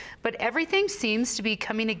will, but everything seems to be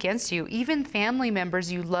coming against you, even family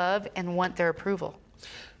members you love and want their approval?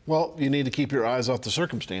 Well, you need to keep your eyes off the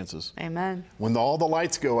circumstances. Amen. When all the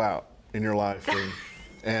lights go out in your life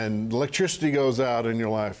and electricity goes out in your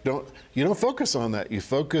life, you don't focus on that. You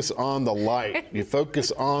focus on the light. You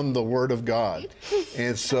focus on the Word of God.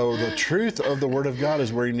 And so the truth of the Word of God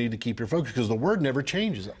is where you need to keep your focus, because the Word never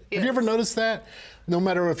changes. Yes. Have you ever noticed that? No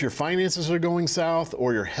matter if your finances are going south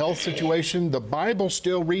or your health situation, the Bible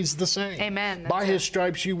still reads the same. Amen. By His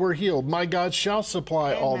stripes you were healed. My God shall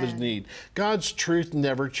supply all of His need. God's truth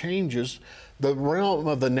never changes. The realm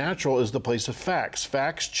of the natural is the place of facts.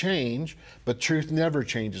 Facts change, but truth never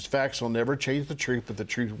changes. Facts will never change the truth, but the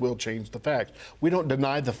truth will change the facts. We don't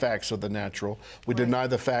deny the facts of the natural. We deny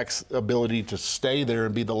the facts' ability to stay there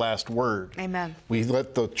and be the last word. Amen. We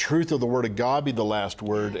let the truth of the Word of God be the last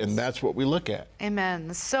word, and that's what we look at.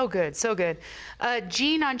 Amen. So good, so good.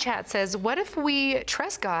 Jean on chat says, what if we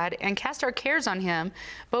trust God and cast our cares on Him,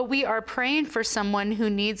 but we are praying for someone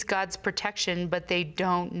who needs God's protection, but they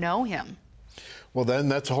don't know Him? Well, then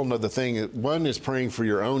that's a whole nother thing. One is praying for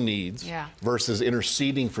your own needs versus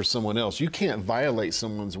interceding for someone else. You can't violate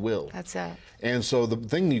someone's will. That's it. And so the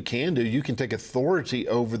thing you can do, you can take authority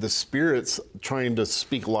over the spirits trying to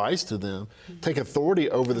speak lies to them, take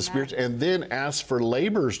authority over the spirits, and then ask for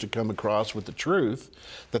laborers to come across with the truth,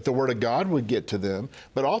 that the Word of God would get to them.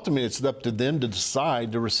 But ultimately, it's up to them to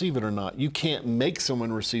decide to receive it or not. You can't make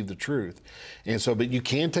someone receive the truth. And so, but you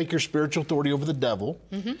can take your spiritual authority over the devil,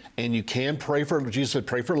 and you can pray for, Jesus said,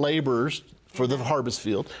 pray for laborers for the harvest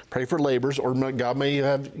field, pray for laborers, or God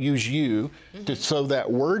may use you to sow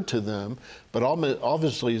that word to them, but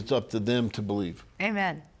obviously it's up to them to believe.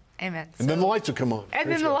 Amen. Amen. And then the lights will come on.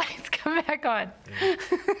 And then the lights come back on. UP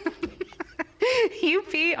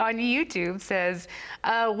on YouTube says,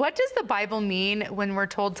 what does the Bible mean when we're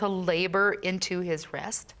told to labor into His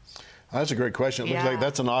rest? That's a great question. It looks like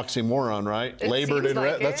that's an oxymoron, right? Labored in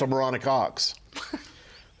rest, that's a moronic ox.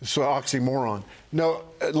 So oxymoron. No,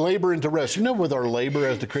 labor into rest. You know, with our labor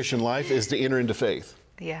as the Christian life is to enter into faith.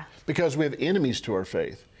 Yeah. Because we have enemies to our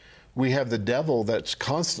faith. We have the devil that's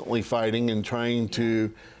constantly fighting and trying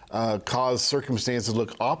to cause circumstances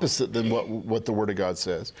look opposite than what the Word of God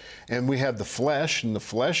says. And we have the flesh, and the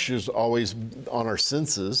flesh is always on our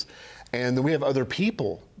senses. And then we have other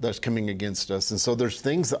people that's coming against us. And so there's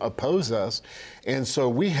things that oppose us. And so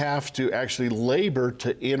we have to actually labor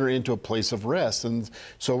to enter into a place of rest. And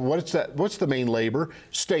so what's the main labor?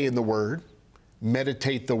 Stay in the Word.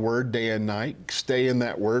 Meditate the Word day and night. Stay in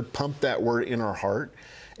that Word. Pump that Word in our heart.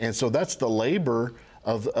 And so that's the labor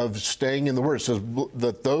of staying in the Word. It says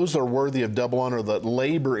that those are worthy of double honor that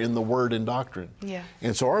labor in the Word and doctrine. Yeah.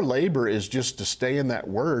 And so our labor is just to stay in that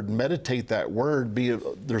Word, meditate that Word,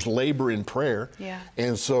 there's labor in prayer. Yeah.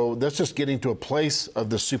 And so that's just getting to a place of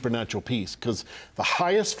the supernatural peace, because the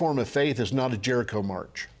highest form of faith is not a Jericho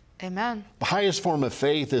march. Amen. The highest form of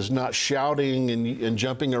faith is not shouting and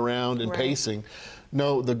jumping around and pacing.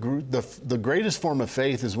 No, the greatest form of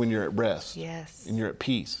faith is when you're at rest. Yes. And you're at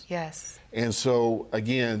peace. Yes. And so,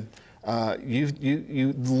 again,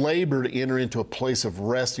 you labor to enter into a place of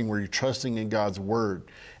resting where you're trusting in God's Word.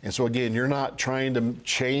 And so, again, you're not trying to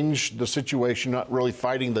change the situation, not really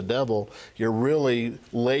fighting the devil. You're really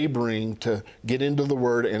laboring to get into the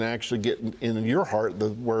Word and actually get in your heart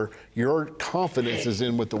where your confidence is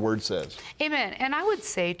in what the Word says. Amen. And I would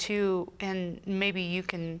say, too, and maybe you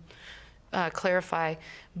can clarify,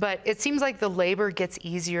 but it seems like the labor gets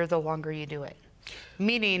easier the longer you do it.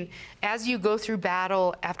 Meaning, as you go through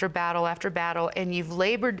battle after battle after battle, and you've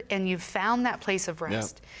labored and you've found that place of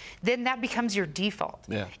rest, then that becomes your default.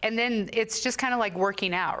 And then it's just kind of like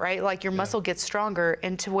working out, right? Like your muscle gets stronger,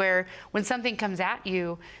 and to where when something comes at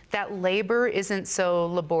you, that labor isn't so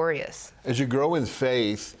laborious. As you grow in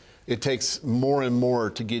faith, it takes more and more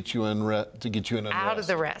to get you in out of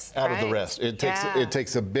the rest. Out of the rest. It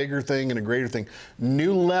takes a bigger thing and a greater thing.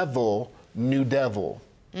 New level, new devil.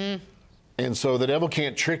 And so the devil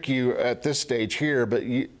can't trick you at this stage here, but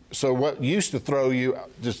so what used to throw you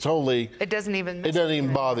just totally, it doesn't even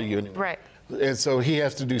bother you anymore. Right. And so he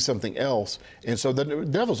has to do something else. And so the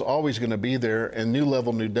devil's always going to be there, and new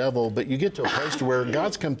level, new devil, but you get to a place to where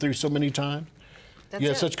God's come through so many times. You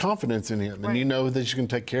have such confidence in him, and you know that he's going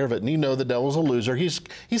to take care of it, and you know the devil's a loser. He's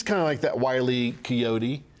kind of like that Wile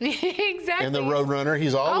Coyote. Exactly. And the Roadrunner.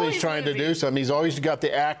 He's always trying to do something. He's always got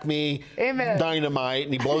the Acme dynamite,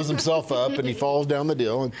 and he blows himself up, and he falls down the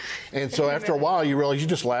deal. And so after a while, you realize you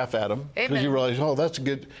just laugh at him because you realize, oh, that's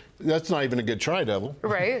not even a good try, devil.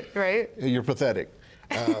 Right, right. You're pathetic.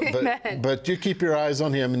 But you keep your eyes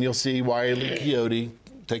on him, and you'll see Wile Coyote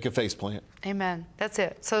take a face plant. Amen. That's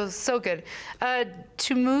it. So good.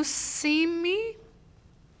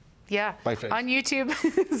 𝗵𝗶𝗯𝗹𝗶 on YouTube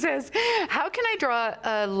says, how can I draw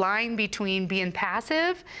a line between being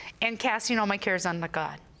passive and casting all my cares on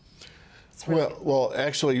God? Really well,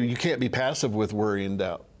 actually, you can't be passive with worry and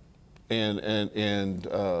doubt, and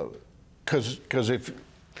because if.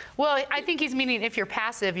 Well, I think he's meaning if you're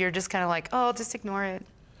passive, you're just kind of like, oh, just ignore it.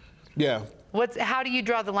 Yeah. How do you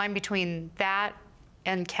draw the line between that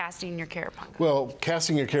and casting your care upon God? Well,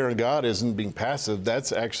 casting your care on God isn't being passive.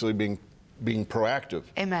 That's actually being proactive.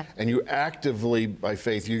 Amen. And you actively, by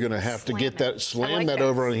faith, you're going to have to get that, slam that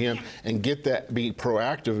over on him and get that, be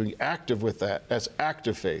proactive and active with that. That's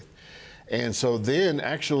active faith. And so then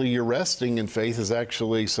actually your resting in faith is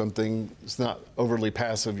actually something, it's not overly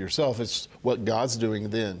passive yourself, it's what God's doing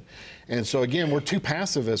then. And so again, we're too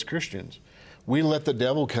passive as Christians. We let the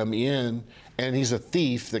devil come in, and he's a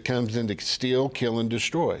thief that comes in to steal, kill, and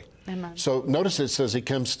destroy. Amen. So notice it says he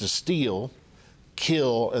comes to steal,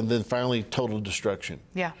 kill, and then finally total destruction.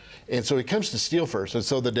 Yeah. And so he comes to steal first. And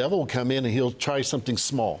so the devil will come in and he'll try something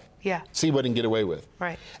small. Yeah. See what he can get away with.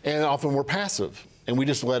 Right. And often we're passive, and we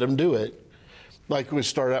just let him do it. Like we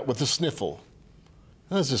start out with a sniffle.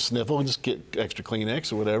 Let's just sniffle and just get extra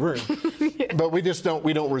Kleenex or whatever. But we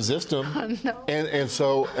don't resist him. No. And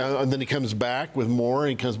so and then he comes back with more, and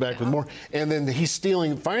he comes back with more. And then he's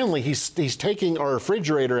stealing, finally he's taking our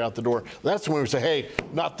refrigerator out the door. That's when we say, hey,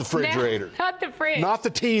 not the refrigerator. No, not the fridge. Not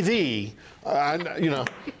the TV. You know.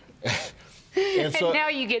 And so now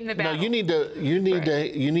you get in the battle. No,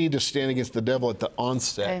 you need to stand against the devil at the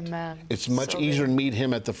onset. Amen. It's much easier to meet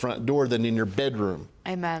him at the front door than in your bedroom.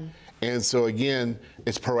 Amen. And so again,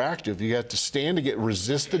 it's proactive. You have to stand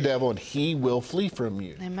resist the devil, and he will flee from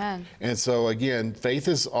you. Amen. And so again, faith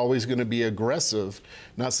is always going to be aggressive,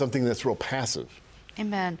 not something that's real passive.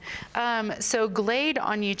 Amen. So Glade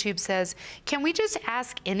on YouTube says, can we just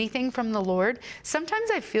ask anything from the Lord? Sometimes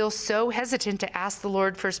I feel so hesitant to ask the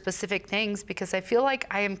Lord for specific things because I feel like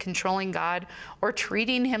I am controlling God or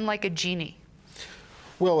treating him like a genie.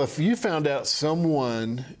 Well, if you found out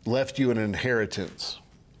someone left you an inheritance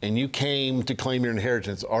and you came to claim your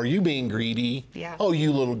inheritance, are you being greedy? Yeah. Oh,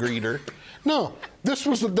 you little greeter. No,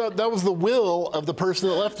 that was the will of the person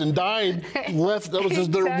that left and died. That was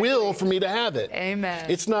their will for me to have it. Amen.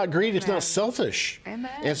 It's not greed. It's not selfish. Amen.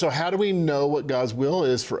 And so how do we know what God's will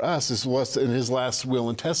is for us? Is what's in his last will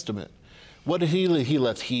and testament. What did he leave? He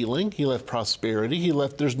left healing. He left prosperity.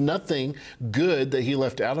 There's nothing good that he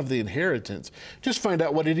left out of the inheritance. Just find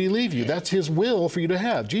out, what did he leave you? That's his will for you to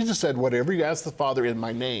have. Jesus said, whatever you ask the Father in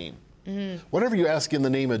my name. Whatever you ask in the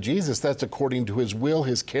name of Jesus, that's according to his will,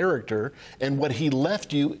 his character, and what he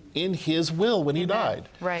left you in his will when he died.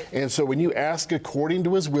 Right. And so when you ask according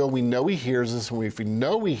to his will, we know he hears us. And if we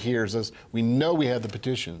know he hears us, we know we have the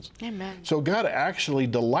petitions. Amen. So God actually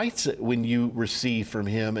delights it when you receive from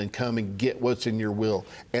him and come and get what's in your will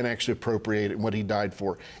and actually appropriate it and what he died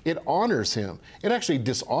for. It honors him. It actually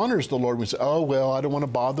dishonors the Lord when we say, oh, well, I don't want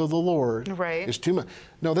to bother the Lord. Right. It's too much.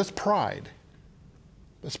 No, that's pride.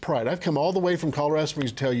 That's pride. I've come all the way from Colorado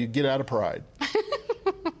Springs to tell you, get out of pride.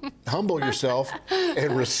 Humble yourself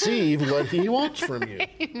and receive what he wants from you.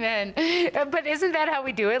 Amen. But isn't that how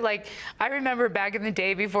we do it? Like, I remember back in the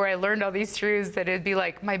day before I learned all these truths that it'd be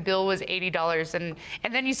like, my bill was $80 and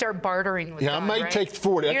then you start bartering with God, I might right? take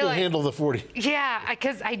 40. I can handle the 40. Yeah,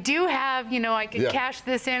 because I do have, I could cash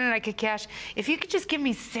this in and I could cash. If you could just give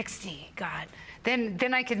me 60, God,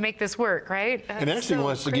 then I could make this work, right? And actually so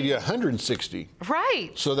wants to give you 160.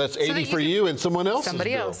 Right. So that's 80 so that for you and someone else's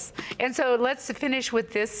somebody bill. else. And so let's finish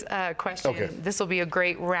with this question. Okay. This will be a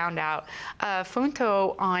great round out.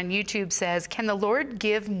 Funto on YouTube says, can the Lord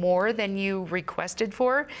give more than you requested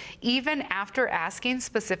for, even after asking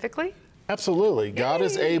specifically? Absolutely. God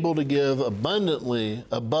is able to give abundantly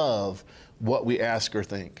above what we ask or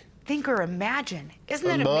think. Think or imagine. Isn't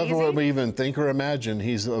that above amazing? what we even think or imagine.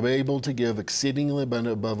 He's able to give exceedingly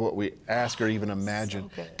abundant above what we ask or even imagine.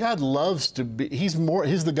 So good. God loves to be, he's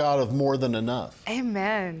the God of more than enough.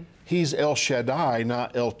 Amen. He's 𝗷𝗫𝗍,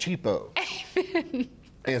 not 𝗷𝗵𝗶𝗀. Amen.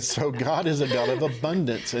 And so God is a God of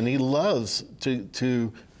abundance, and he loves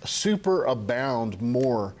to superabound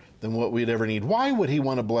more than what we'd ever need. Why would he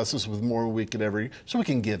want to bless us with more than we could ever need? So we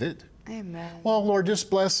can give it. Amen. Well, Lord,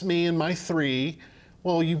 just bless me and my 3.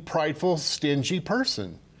 Well, you prideful, stingy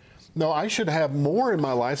person. No, I should have more in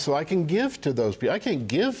my life so I can give to those people. I can't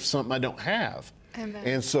give something I don't have. Amen.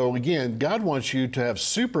 And so again, God wants you to have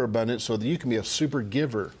superabundance so that you can be a super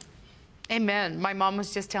giver. Amen. My mom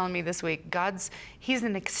was just telling me this week, he's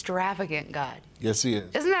an extravagant God. Yes, he is.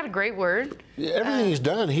 Isn't that a great word? Yeah, everything he's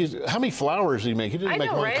done, how many flowers did he make? He didn't I make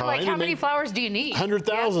know, one right? kind. Like, how He many made flowers do you need?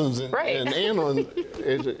 100,000s. Yeah. Right.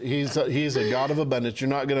 He's a God of abundance. You're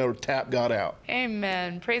not going to tap God out.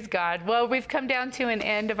 Amen. Praise God. Well, we've come down to an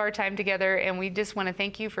end of our time together, and we just want to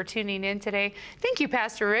thank you for tuning in today. Thank you,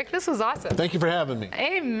 Pastor Rick. This was awesome. Thank you for having me.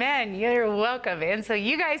 Amen. You're welcome. And so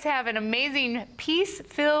you guys have an amazing,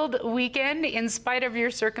 peace-filled weekend in spite of your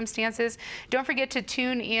circumstances. Don't forget to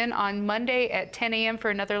tune in on Monday at 10 a.m.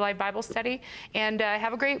 for another live Bible study. And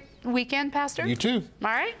have a great weekend, Pastor. You too.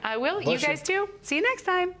 All right. I will. Bless you guys too. See you next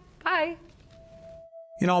time. Bye.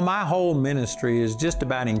 You know, my whole ministry is just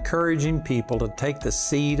about encouraging people to take the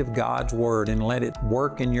seed of God's Word and let it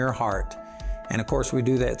work in your heart. And of course, we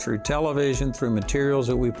do that through television, through materials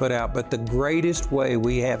that we put out. But the greatest way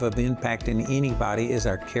we have of impacting anybody is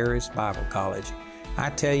our Charis Bible College. I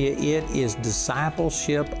tell you, it is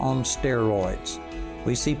discipleship on steroids.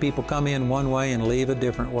 We see people come in one way and leave a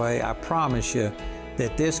different way. I promise you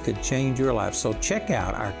that this could change your life. So check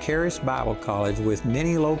out our Charis Bible College with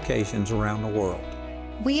many locations around the world.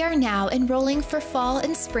 We are now enrolling for fall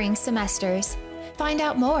and spring semesters. Find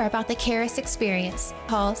out more about the Charis experience.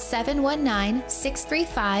 Call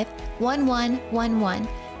 719-635-1111.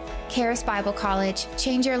 Charis Bible College.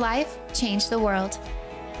 Change your life, change the world.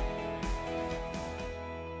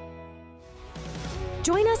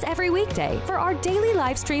 Join us every weekday for our daily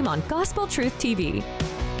live stream on Gospel Truth TV.